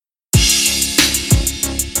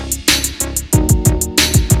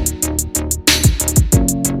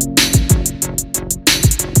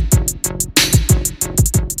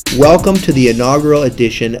Welcome to the inaugural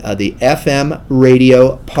edition of the FM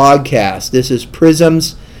Radio Podcast. This is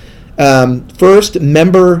Prism's first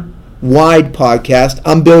member-wide podcast.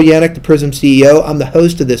 I'm Bill Yannick, the Prism CEO. I'm the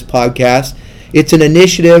host of this podcast. It's an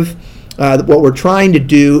initiative. What we're trying to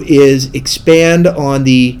do is expand on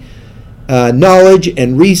the knowledge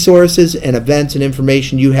and resources and events and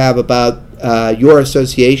information you have about your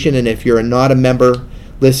association. And if you're not a member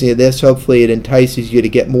listening to this, hopefully it entices you to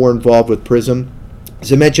get more involved with Prism.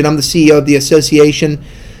 As I mentioned, I'm the CEO of the association.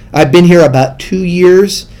 I've been here about 2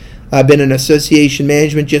 years. I've been in association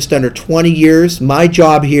management just under 20 years. My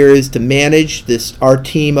job here is to manage our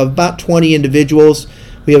team of about 20 individuals.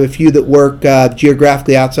 We have a few that work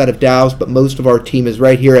geographically outside of Dallas, but most of our team is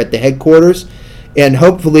right here at the headquarters. And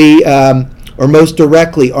hopefully, or most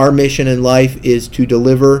directly, our mission in life is to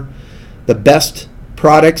deliver the best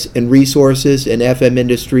products and resources and FM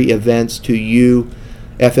industry events to you,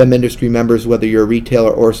 FM industry members, whether you're a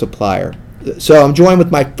retailer or supplier. So I'm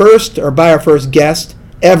joined by our first guest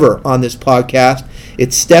ever on this podcast.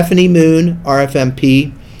 It's Stephanie Moon,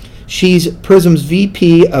 RFMP. She's Prism's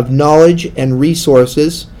VP of Knowledge and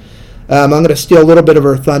Resources. I'm going to steal a little bit of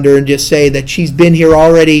her thunder and just say that she's been here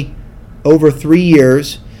already over 3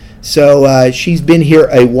 years. So she's been here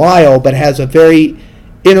a while, but has a very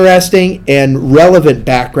interesting and relevant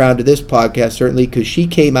background to this podcast, certainly, because she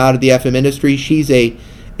came out of the FM industry. She's a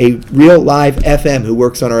real live FM who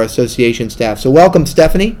works on our association staff. So welcome,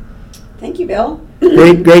 Stephanie. Thank you, Bill.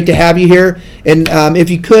 Great to have you here. And if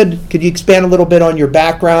you could you expand a little bit on your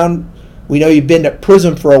background? We know you've been at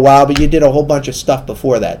Prism for a while, but you did a whole bunch of stuff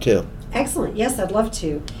before that, too. Excellent. Yes, I'd love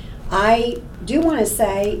to. I do want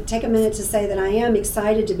to take a minute to say that I am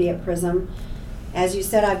excited to be at Prism. As you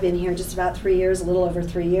said, I've been here just about 3 years, a little over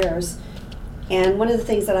 3 years. And one of the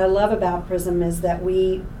things that I love about Prism is that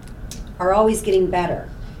we are always getting better.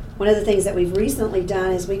 One of the things that we've recently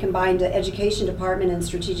done is we combined the education department and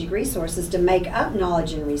strategic resources to make up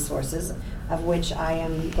knowledge and resources, of which I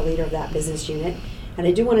am the leader of that business unit. And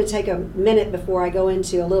I do want to take a minute before I go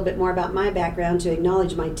into a little bit more about my background to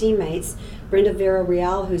acknowledge my teammates. Brenda Vera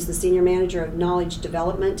Real, who's the Senior Manager of Knowledge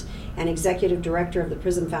Development and Executive Director of the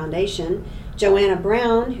Prism Foundation. Joanna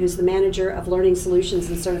Brown, who's the Manager of Learning Solutions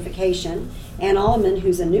and Certification. Ann Alleman,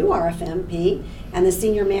 who's a new RFMP and the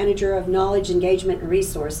Senior Manager of Knowledge Engagement and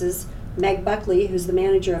Resources. Meg Buckley, who's the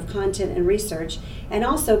Manager of Content and Research, and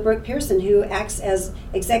also Brooke Pearson, who acts as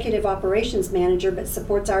Executive Operations Manager but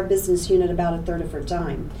supports our business unit about a third of her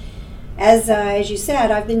time. As you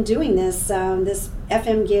said, I've been doing this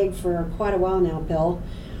FM gig for quite a while now, Bill.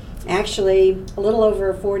 Actually, a little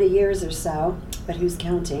over 40 years or so, but who's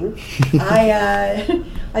counting?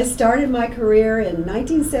 I started my career in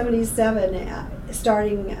 1977,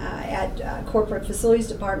 starting at Corporate Facilities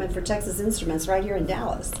Department for Texas Instruments right here in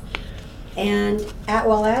Dallas. And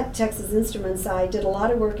while at Texas Instruments, I did a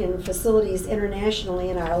lot of work in facilities internationally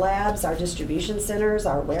in our labs, our distribution centers,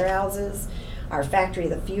 our warehouses, our factory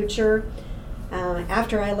of the future.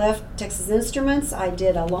 After I left Texas Instruments, I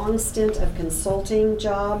did a long stint of consulting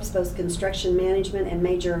jobs, both construction management and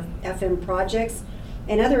major FM projects,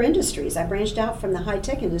 and other industries. I branched out from the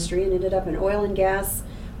high-tech industry and ended up in oil and gas,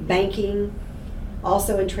 banking,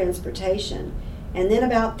 also in transportation. And then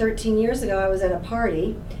about 13 years ago, I was at a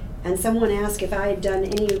party, and someone asked if I had done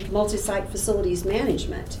any multi-site facilities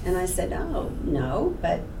management. And I said, oh, no,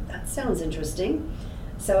 but that sounds interesting.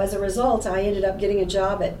 So as a result, I ended up getting a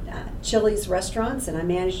job at Chili's Restaurants, and I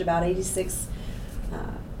managed about 86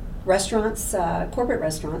 restaurants, corporate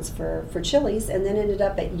restaurants for Chili's, and then ended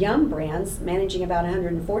up at Yum Brands, managing about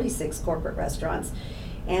 146 corporate restaurants.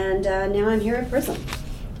 And now I'm here at Prism.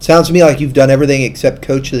 Sounds to me like you've done everything except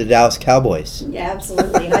coach of the Dallas Cowboys. Yeah,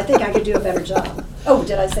 absolutely. And I think I could do a better job. Oh,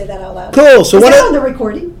 did I say that out loud? Cool. So on the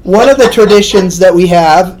recording? One of the traditions that we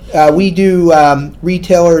have, we do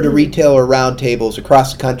retailer to retailer roundtables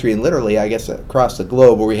across the country and literally, I guess, across the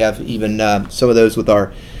globe, where we have even some of those with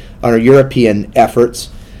our European efforts.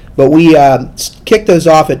 But we kick those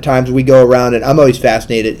off at times. We go around, and I'm always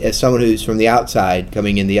fascinated as someone who's from the outside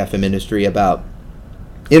coming in the FM industry about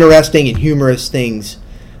interesting and humorous things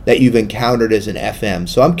that you've encountered as an FM.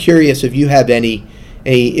 So I'm curious if you have any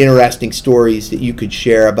interesting stories that you could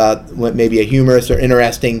share about what maybe a humorous or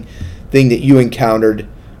interesting thing that you encountered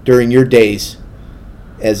during your days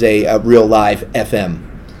as a real live FM.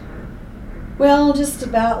 Well, just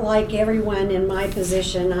about like everyone in my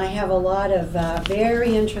position, I have a lot of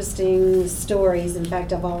very interesting stories. In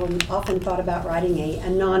fact, I've often thought about writing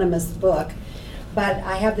an anonymous book. But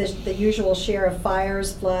I have the usual share of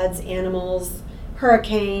fires, floods, animals,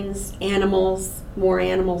 hurricanes, animals, more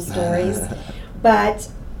animal stories.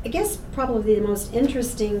 But I guess probably the most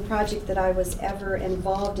interesting project that I was ever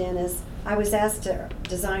involved in is I was asked to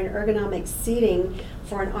design ergonomic seating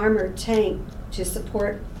for an armored tank to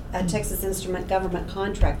support a Texas Instrument government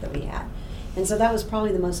contract that we had. And so that was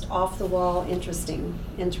probably the most off-the-wall, interesting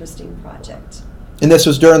project. And this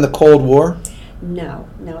was during the Cold War? No,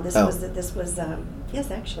 this was yes,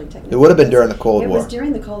 actually, technically. It would have been during the Cold War. It was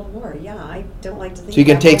during the Cold War, yeah. I don't like to think so you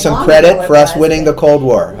can about take how some long credit ago for it us was, winning the Cold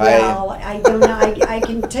War. Well, I don't know. I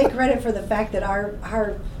can take credit for the fact that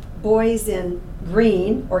our boys in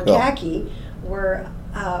green or khaki were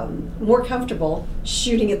more comfortable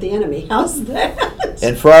shooting at the enemy. How's that?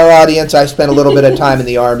 And for our audience, I spent a little bit of time in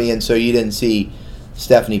the Army, and so you didn't see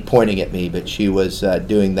Stephanie pointing at me, but she was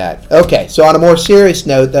doing that. Okay, so on a more serious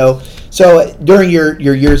note, though, so during your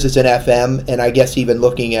years as an FM, and I guess even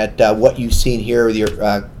looking at what you've seen here with your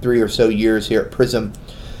 3 or so years here at Prism,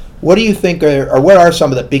 what do you think or what are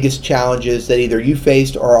some of the biggest challenges that either you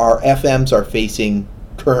faced or our FMs are facing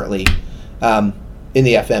currently in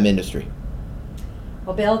the FM industry?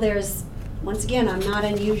 Well, Bill, once again, I'm not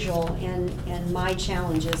unusual in my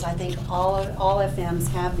challenges. I think all FMs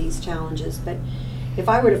have these challenges, but if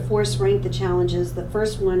I were to force rank the challenges, the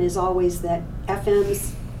first one is always that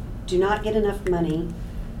FMs do not get enough money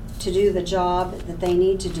to do the job that they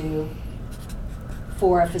need to do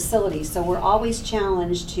for a facility. So we're always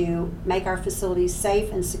challenged to make our facilities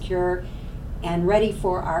safe and secure and ready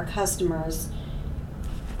for our customers.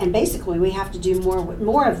 And basically, we have to do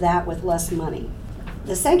more of that with less money.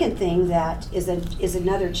 The second thing that is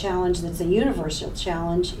another challenge that's a universal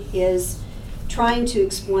challenge is trying to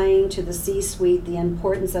explain to the C-suite the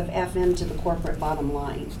importance of FM to the corporate bottom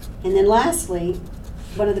line. And then lastly,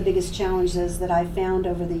 one of the biggest challenges that I've found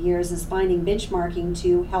over the years is finding benchmarking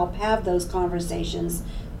to help have those conversations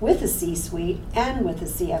with the C-suite and with the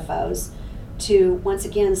CFOs to once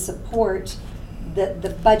again support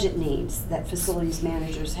the budget needs that facilities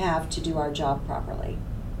managers have to do our job properly.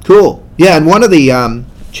 Cool. Yeah, and one of the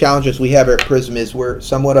challenges we have here at Prism is we're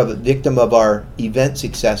somewhat of a victim of our event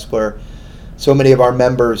success, where so many of our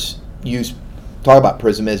members talk about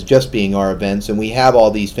Prism as just being our events, and we have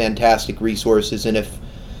all these fantastic resources. And if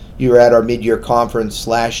you were at our mid-year conference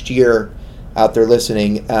last year out there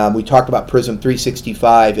listening, we talked about Prism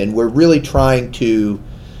 365, and we're really trying to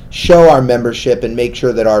show our membership and make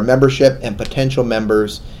sure that our membership and potential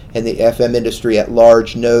members and the FM industry at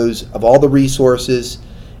large knows of all the resources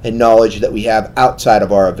and knowledge that we have outside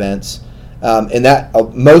of our events, and that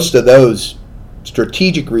most of those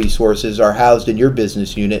strategic resources are housed in your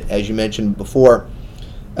business unit, as you mentioned before.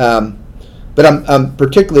 But I'm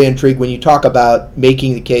particularly intrigued when you talk about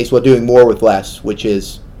making the case, doing more with less, which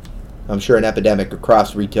is, I'm sure, an epidemic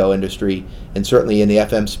across the retail industry and certainly in the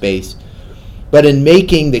FM space. But in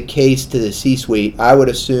making the case to the C-suite, I would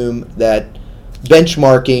assume that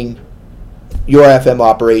benchmarking your FM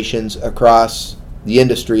operations across the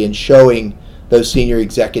industry and showing those senior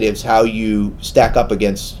executives how you stack up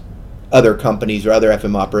against other companies or other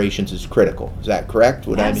FM operations is critical. Is that correct?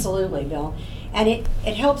 Absolutely, Bill. And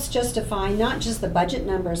it helps justify not just the budget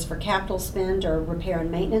numbers for capital spend or repair and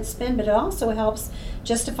maintenance spend, but it also helps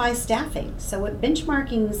justify staffing. So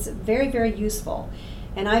benchmarking is very, very useful.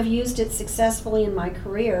 And I've used it successfully in my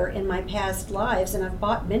career, in my past lives, and I've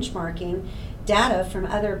bought benchmarking data from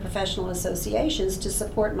other professional associations to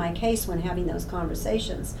support my case when having those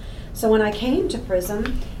conversations. So when I came to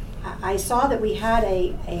Prism, I saw that we had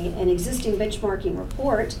an existing benchmarking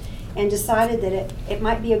report and decided that it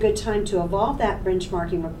might be a good time to evolve that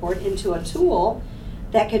benchmarking report into a tool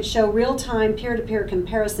that could show real-time peer-to-peer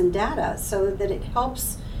comparison data so that it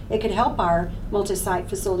could help our multi-site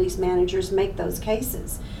facilities managers make those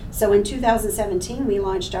cases. So in 2017, we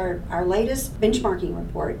launched our latest benchmarking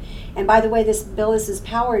report. And by the way, this is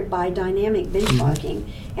powered by dynamic benchmarking.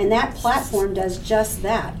 And that platform does just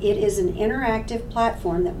that. It is an interactive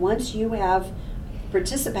platform that once you have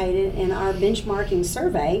participated in our benchmarking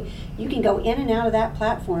survey, you can go in and out of that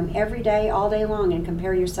platform every day, all day long, and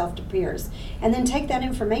compare yourself to peers. And then take that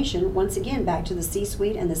information, once again, back to the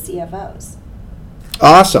C-suite and the CFOs.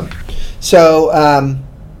 Awesome. So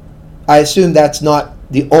I assume that's not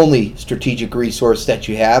the only strategic resource that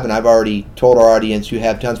you have, and I've already told our audience you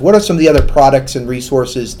have tons. What are some of the other products and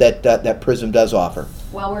resources that Prism does offer?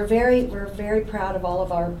 Well, we're very proud of all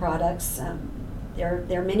of our products.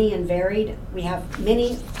 They're many and varied. We have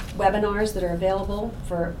many webinars that are available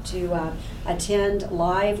to attend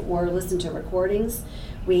live or listen to recordings.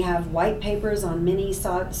 We have white papers on many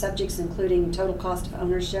subjects, including total cost of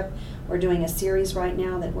ownership. We're doing a series right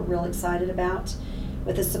now that we're real excited about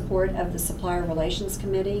with the support of the Supplier Relations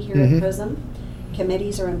Committee here at Prism.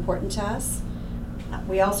 Committees are important to us.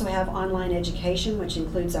 We also have online education, which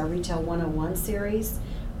includes our Retail 101 series.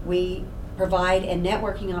 We provide a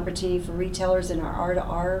networking opportunity for retailers in our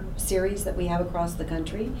R2R series that we have across the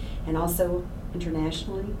country and also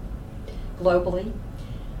internationally, globally.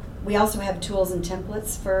 We also have tools and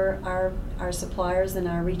templates for our suppliers and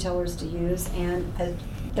our retailers to use, and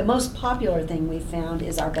the most popular thing we've found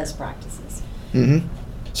is our best practices. Mm-hmm.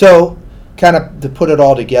 So, kind of to put it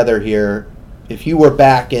all together here, if you were an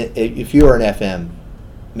FM,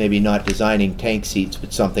 maybe not designing tank seats,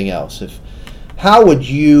 but something else, how would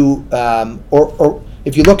you, or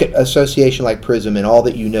if you look at an association like Prism and all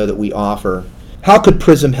that you know that we offer, how could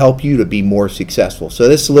Prism help you to be more successful? So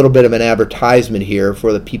this is a little bit of an advertisement here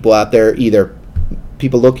for the people out there, either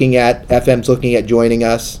people looking at, FMs looking at joining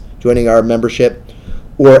our membership,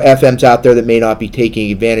 or FMs out there that may not be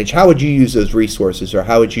taking advantage. How would you use those resources, or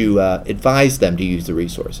how would you advise them to use the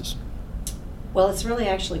resources? Well, it's really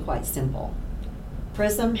actually quite simple.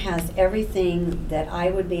 Prism has everything that I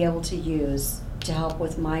would be able to use to help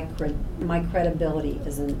with my credibility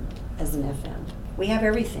as an FM. We have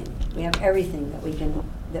everything. We have everything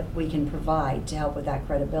that we can provide to help with that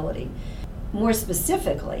credibility. More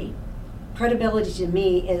specifically, credibility to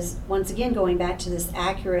me is, once again, going back to this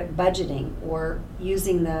accurate budgeting, or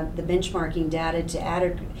using the benchmarking data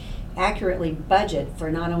to accurately budget for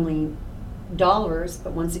not only dollars,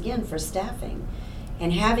 but once again for staffing.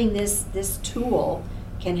 And having this tool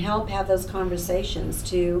can help have those conversations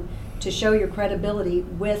to show your credibility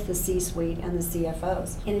with the C-suite and the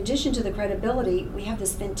CFOs. In addition to the credibility, we have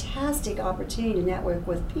this fantastic opportunity to network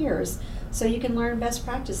with peers, so you can learn best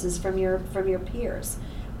practices from your peers.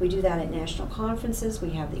 We do that at national conferences. We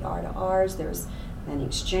have the R2Rs. There's an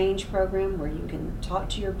exchange program where you can talk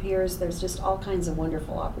to your peers. There's just all kinds of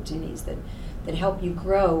wonderful opportunities that help you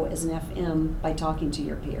grow as an FM by talking to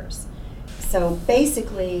your peers. So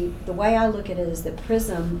basically, the way I look at it is that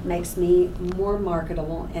Prism makes me more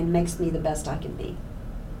marketable and makes me the best I can be.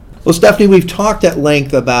 Well, Stephanie, we've talked at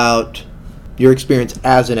length about your experience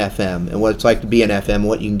as an FM and what it's like to be an FM and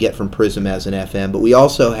what you can get from Prism as an FM, but we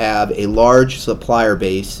also have a large supplier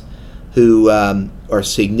base who are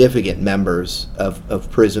significant members of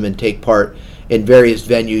Prism and take part in various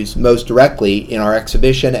venues, most directly in our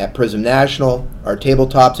exhibition at Prism National, our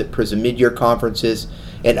tabletops at Prism Midyear conferences,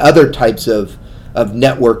 and other types of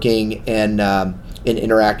networking and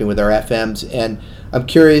interacting with our FMs. And I'm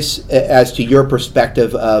curious as to your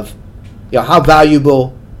perspective of, how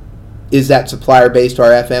valuable is that supplier base to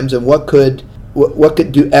our FMs, and what could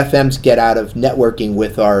do FMs get out of networking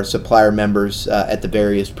with our supplier members at the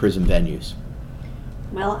various Prism venues?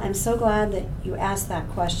 Well, I'm so glad that you asked that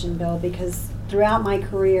question, Bill, because throughout my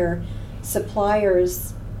career,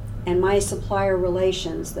 suppliers and my supplier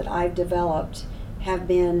relations that I've developed have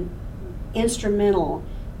been instrumental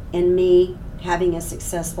in me having a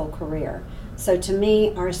successful career. So to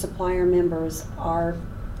me, our supplier members are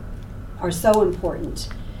so important.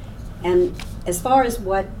 And as far as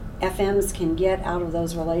what FMs can get out of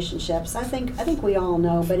those relationships, I think we all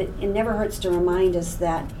know, but it never hurts to remind us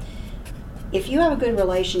that if you have a good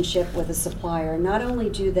relationship with a supplier, not only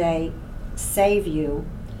do they save you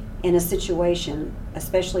in a situation,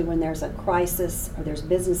 especially when there's a crisis or there's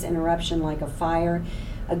business interruption like a fire,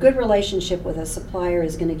 a good relationship with a supplier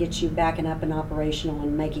is going to get you backing up and operational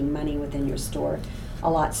and making money within your store a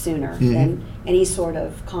lot sooner than any sort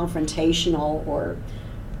of confrontational or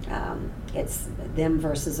it's them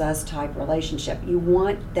versus us type relationship. You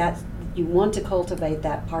want to cultivate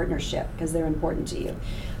that partnership because they're important to you.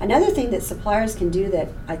 Another thing that suppliers can do that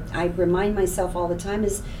I remind myself all the time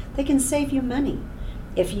is they can save you money.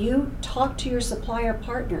 If you talk to your supplier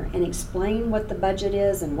partner and explain what the budget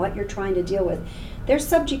is and what you're trying to deal with, they're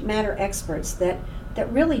subject matter experts that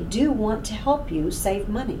really do want to help you save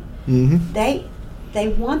money. Mm-hmm. They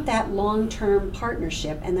want that long-term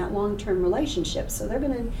partnership and that long-term relationship, so they're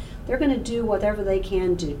going to do whatever they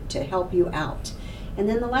can to help you out. And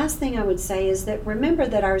then the last thing I would say is that remember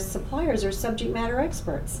that our suppliers are subject matter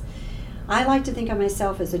experts. I like to think of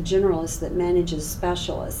myself as a generalist that manages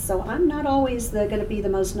specialists, so I'm not always going to be the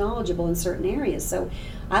most knowledgeable in certain areas. So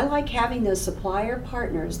I like having those supplier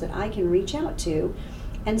partners that I can reach out to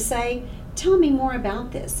and say, tell me more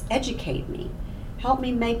about this, educate me, help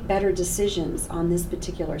me make better decisions on this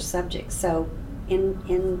particular subject. So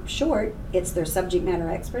in short, it's their subject matter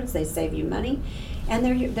experts, they save you money, and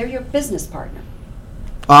they're your business partner.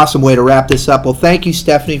 Awesome way to wrap this up. Well, thank you,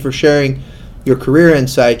 Stephanie, for sharing your career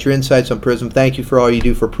insights, your insights on Prism. Thank you for all you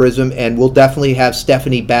do for Prism, and we'll definitely have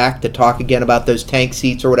Stephanie back to talk again about those tank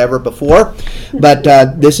seats or whatever before. But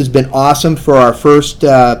this has been awesome for our first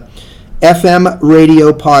FM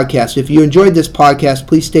Radio Podcast. If you enjoyed this podcast,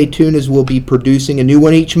 please stay tuned as we'll be producing a new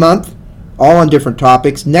one each month, all on different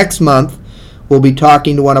topics. Next month, we'll be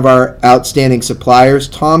talking to one of our outstanding suppliers,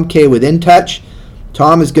 Tom Kay with InTouch.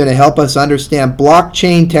 Tom is going to help us understand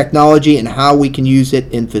blockchain technology and how we can use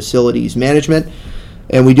it in facilities management.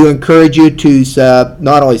 And we do encourage you to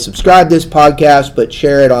not only subscribe to this podcast, but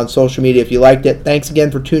share it on social media if you liked it. Thanks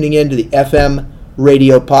again for tuning in to the FM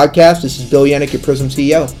Radio Podcast. This is Bill Yannick, your Prism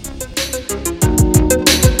CEO.